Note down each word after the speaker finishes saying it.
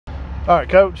All right,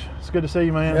 Coach. It's good to see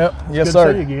you, man. Yep. It's Yes, good sir.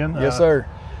 to see you again. Yes, sir.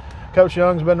 Coach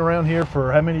Young's been around here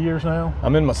for how many years now?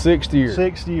 I'm in my 6th year.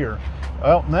 6th year.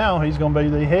 Well, now he's going to be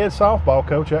the head softball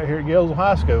coach out here at Gaylesville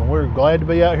High School. And we're glad to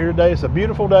be out here today. It's a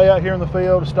beautiful day out here in the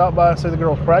field to stop by and see the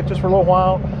girls practice for a little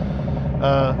while.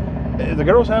 The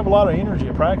girls have a lot of energy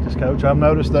at practice, Coach. I've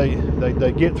noticed they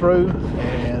get through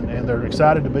and they're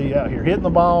excited to be out here hitting the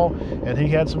ball. And he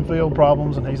had some field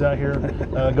problems, and he's out here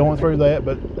going through that.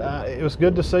 But it was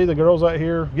good to see the girls out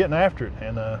here getting after it,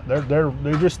 and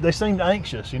they seemed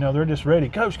anxious. You know, they're just ready.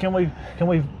 Coach, can we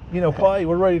play?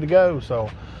 We're ready to go. So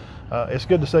it's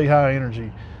good to see high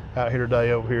energy out here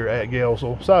today over here at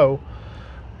Gaylesville. So,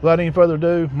 without any further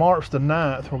ado, March the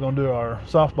 9th, we're going to do our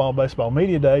softball, baseball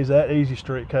media days at Easy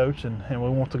Street, Coach, and we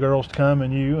want the girls to come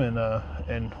and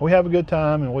and we have a good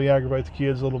time, and we aggravate the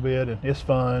kids a little bit, and it's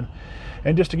fun,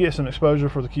 and just to get some exposure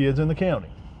for the kids in the county.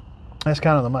 That's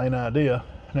kind of the main idea.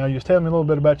 Now, you just tell me a little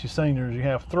bit about your seniors. You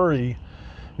have 3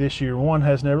 this year. One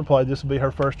has never played. This will be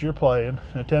her first year playing.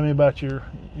 Now, tell me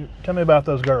about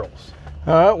those girls.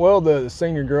 All right. Well, the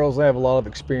senior girls, they have a lot of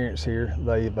experience here.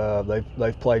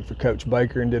 They've played for Coach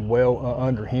Baker and did well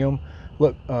under him.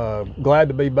 Look, glad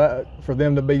to be back for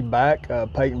them to be back.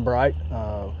 Peyton Bright,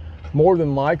 more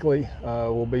than likely,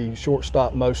 will be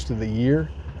shortstop most of the year.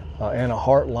 Anna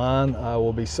Hartline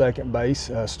will be second base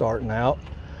starting out.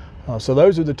 So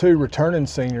those are the 2 returning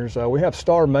seniors. We have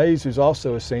Star Mays, who's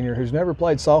also a senior, who's never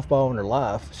played softball in her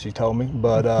life, she told me,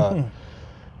 but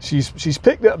she's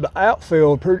picked up the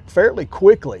outfield fairly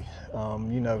quickly.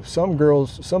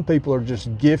 Some people are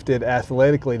just gifted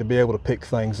athletically to be able to pick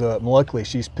things up, and luckily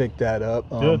she's picked that up.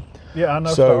 Good. Yeah, I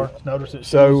know Star. Noticed it.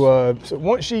 So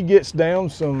once she gets down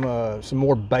some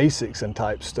more basics and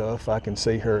type stuff, I can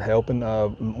see her helping.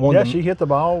 She hit the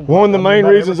ball. One of the main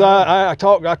reasons I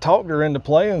talked her into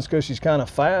playing is because she's kind of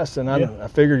fast, and I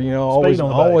figured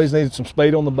always needed some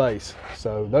speed on the base.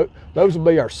 So those will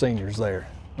be our seniors there.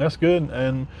 That's good,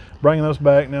 and bringing those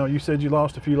back. Now, you said you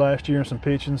lost a few last year in some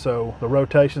pitching, so the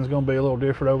rotation is going to be a little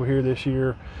different over here this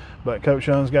year. But Coach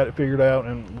Young's got it figured out,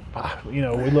 and we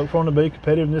look for them to be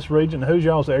competitive in this region. Who's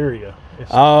y'all's area?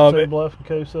 It's Cedar Bluff and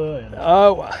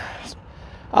Coosa.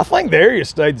 I think the area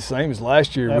stayed the same as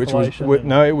last year, which was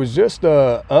it was just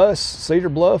us, Cedar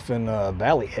Bluff, and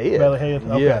Valley Head. Valley Head,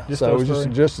 okay. Yeah, so it was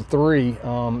just the 3.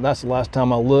 That's the last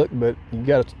time I looked, but you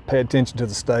got to pay attention to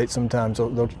the state. Sometimes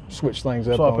they'll switch things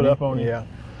up. Swap it up on you. Yeah,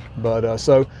 but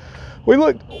so we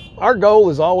look. Our goal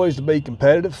is always to be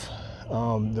competitive.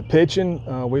 The pitching,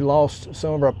 we lost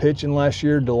some of our pitching last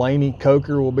year. Delaney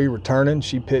Coker will be returning.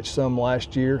 She pitched some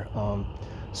last year.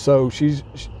 So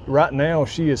right now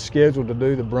she is scheduled to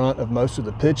do the brunt of most of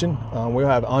the pitching. We'll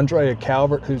have Andrea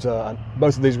Calvert, who's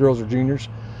both of these girls are juniors.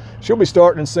 She'll be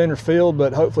starting in center field,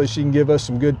 but hopefully she can give us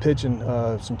some good pitching,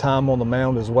 some time on the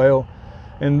mound as well.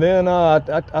 And then I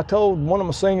told one of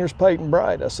my seniors, Peyton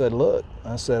Bright, I said, look,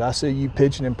 I see you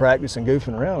pitching in practice and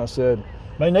goofing around. I said,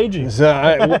 they need you. So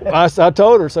I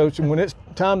told her, so when it's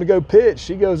time to go pitch,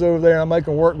 she goes over there and I make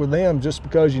her work with them, just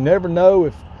because you never know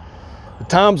if the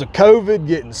times of COVID,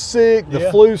 getting sick, the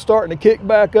flu starting to kick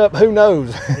back up, who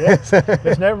knows?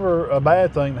 It's never a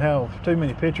bad thing to have too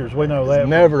many pitchers. We know that. It's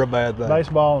never a bad thing.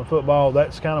 Baseball and football,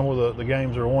 that's kind of where the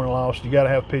games are won and lost. You got to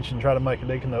have pitching and try to make it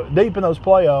deep in those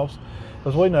playoffs,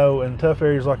 because we know in tough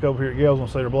areas like over here at Gaylesville and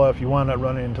Cedar Bluff, you wind up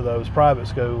running into those private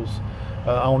schools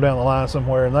on down the line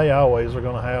somewhere, and they always are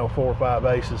going to have 4 or 5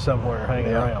 aces somewhere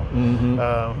hanging around.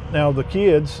 Mm-hmm. Now the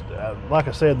kids, like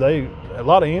I said, a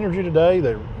lot of energy today.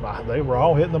 They were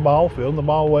all hitting the ball, fielding the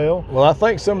ball well. Well, I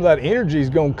think some of that energy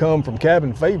is going to come from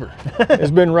cabin fever.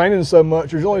 It's been raining so much.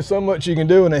 There's only so much you can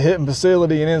do in a hitting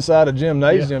facility and inside a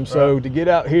gymnasium. So to get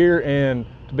out here and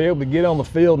to be able to get on the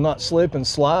field, not slip and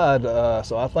slide.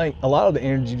 So I think a lot of the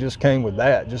energy just came with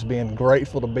that, just being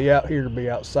grateful to be out here, to be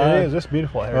outside. It is. It's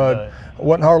beautiful out here today.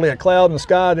 Wasn't hardly a cloud in the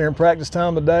sky during practice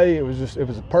time of day. It was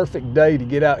a perfect day to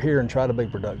get out here and try to be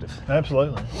productive.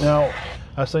 Absolutely. Now,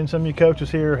 I've seen some of you coaches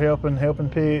here helping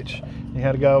pitch. You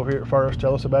had to go over here at first.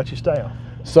 Tell us about your staff.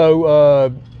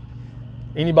 So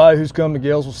anybody who's come to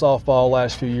Gaylesville softball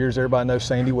last few years, everybody knows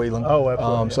Sandy Whelan. Oh,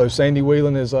 absolutely. So Sandy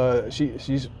Whelan is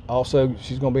she's going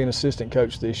to be an assistant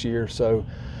coach this year. So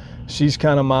she's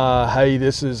kind of my, hey,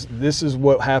 this is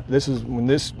what happened. This is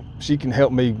when she can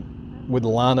help me with the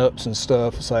lineups and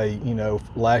stuff. Say,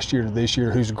 last year to this year,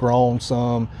 who's grown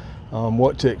some.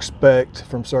 What to expect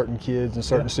from certain kids in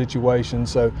certain situations.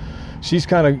 So she's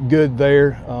kind of good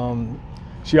there.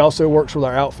 She also works with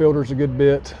our outfielders a good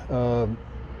bit to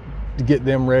get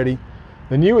them ready.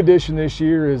 The new addition this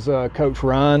year is Coach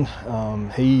Ryan.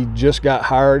 He just got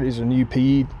hired. He's a new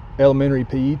elementary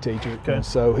PE teacher. Okay. And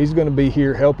so he's going to be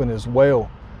here helping as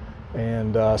well.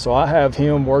 And so I have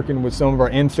him working with some of our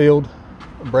infield.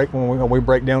 When we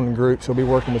break down in groups, he'll be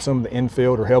working with some of the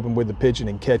infield or helping with the pitching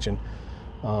and catching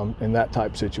in that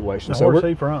type of situation. Now, so where's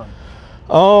he from?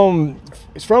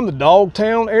 It's from the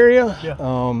Dogtown area.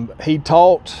 Yeah. He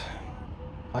taught,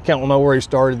 I can't know where he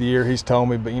started the year, he's told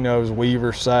me, but it was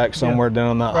Weaver, Sac, somewhere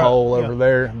down that hole over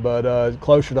there. But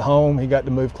closer to home, he got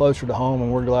to move closer to home,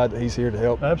 and we're glad that he's here to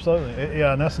help. Absolutely.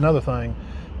 Yeah, and that's another thing.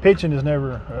 Pitching is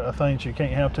never a thing that you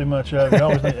can't have too much of. You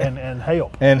always need, and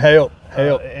help. And help.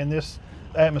 In this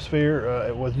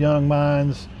atmosphere with young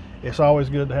minds, it's always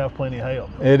good to have plenty of help.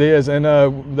 It is, and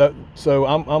so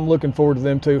I'm looking forward to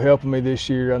them too helping me this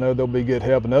year. I know they'll be good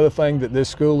help. Another thing that this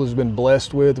school has been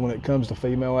blessed with when it comes to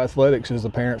female athletics is the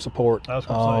parent support. I was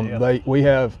going to say, yeah. We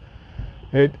have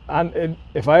it.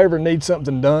 If I ever need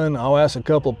something done, I'll ask a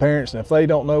couple of parents, and if they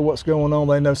don't know what's going on,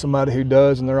 they know somebody who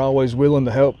does, and they're always willing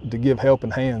to help, to give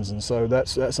helping hands. And so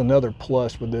that's another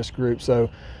plus with this group. So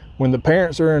when the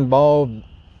parents are involved,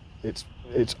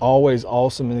 it's always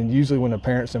awesome, and then usually when the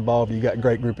parents involved, you got a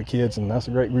great group of kids, and that's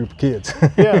a great group of kids.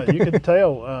 Yeah, you could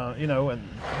tell, and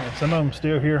some of them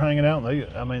still here hanging out.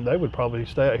 And they would probably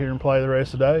stay out here and play the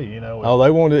rest of the day. Oh,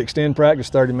 they wanted to extend practice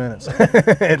 30 minutes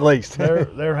at least.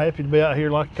 They're happy to be out here,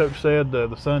 like Coach said.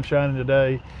 The sun's shining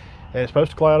today, and it's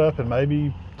supposed to cloud up, and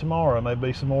maybe tomorrow may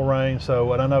be some more rain.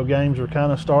 So, and I know games are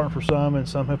kind of starting for some, and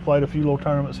some have played a few little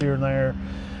tournaments here and there.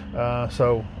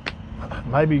 So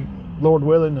maybe, Lord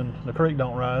willing, and the creek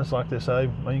don't rise, like they say,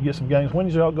 when you get some games. When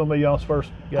is y'all going to be y'all's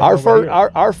first game?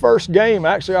 Our first game,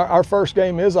 actually, our first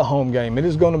game is a home game. It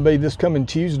is going to be this coming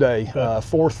Tuesday,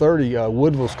 4:30.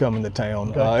 Woodville's coming to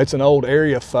town. Okay. It's an old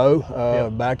area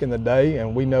foe back in the day,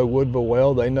 and we know Woodville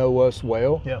well. They know us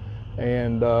well. Yeah.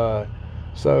 And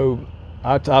so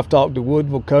I've talked to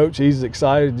Woodville coach. He's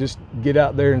excited to just get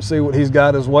out there and see what he's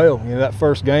got as well. That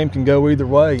first game can go either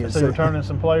way. Is he returning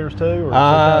some players too, or is he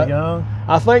kind of young?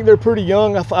 I think they're pretty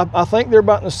young. I think they're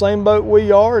about in the same boat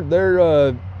we are.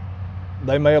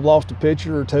 They may have lost a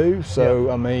pitcher or two, so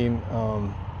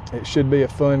it should be a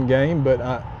fun game. But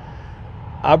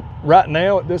I right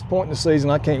now at this point in the season,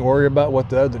 I can't worry about what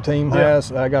the other team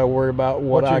has. I got to worry about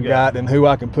what I got and who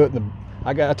I can put in the.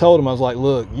 I told him, I was like,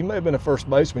 look, you may have been a first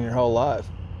baseman your whole life,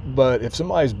 but if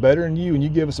somebody's better than you and you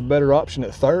give us a better option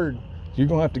at third, you're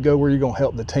going to have to go where you're going to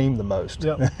help the team the most.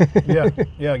 Yeah,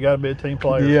 got to be a team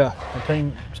player. Yeah. The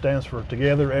team stands for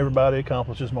together, everybody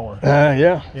accomplishes more.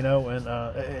 Yeah.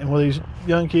 And with these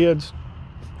young kids,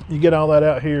 you get all that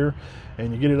out here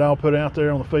and you get it all put out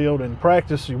there on the field. In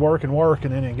practice, you work, and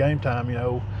then in game time,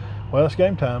 well, it's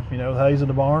game time. The hay's in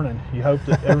the barn, and you hope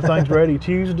that everything's ready.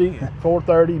 Tuesday at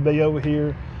 4:30, be over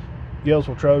here.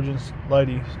 Gaylesville Trojans,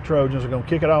 Lady Trojans are going to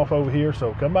kick it off over here,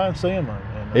 so come by and see them.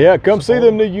 Come see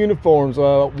them new uniforms.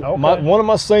 One of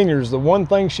my seniors, the one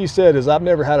thing she said is, I've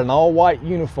never had an all-white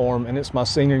uniform, and it's my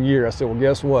senior year. I said, well,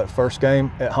 guess what? First game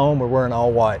at home, we're wearing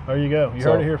all white. There you go. You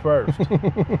heard it here first.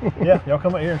 Yeah, y'all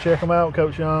come out here and check them out.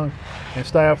 Coach Young and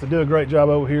staff, they do a great job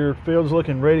over here. Field's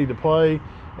looking ready to play.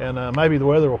 And maybe the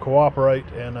weather will cooperate,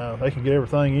 and they can get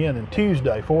everything in. And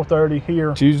Tuesday, 4:30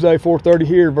 here. Tuesday, 4:30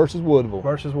 here versus Woodville.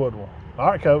 All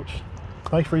right, Coach.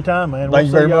 Thanks for your time, man. Thank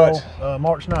you very much.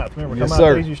 March 9th. Remember, yes, come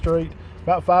out to Easy Street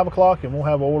about 5 o'clock, and we'll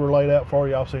have an order laid out for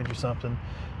you. I'll send you something.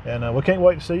 And we can't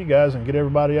wait to see you guys and get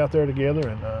everybody out there together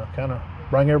and kind of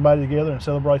bring everybody together and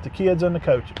celebrate the kids and the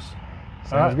coaches.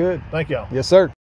 Sounds good. Thank y'all. Yes, sir.